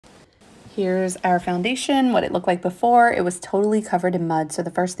Here's our foundation, what it looked like before. It was totally covered in mud. So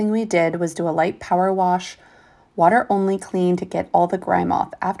the first thing we did was do a light power wash, water only clean to get all the grime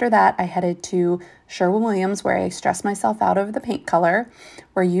off. After that, I headed to Sherwin-Williams where I stressed myself out over the paint color.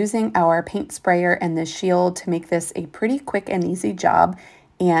 We're using our paint sprayer and the shield to make this a pretty quick and easy job,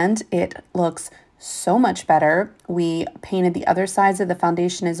 and it looks so much better. We painted the other sides of the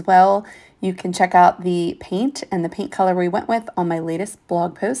foundation as well. You can check out the paint and the paint color we went with on my latest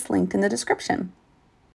blog post linked in the description.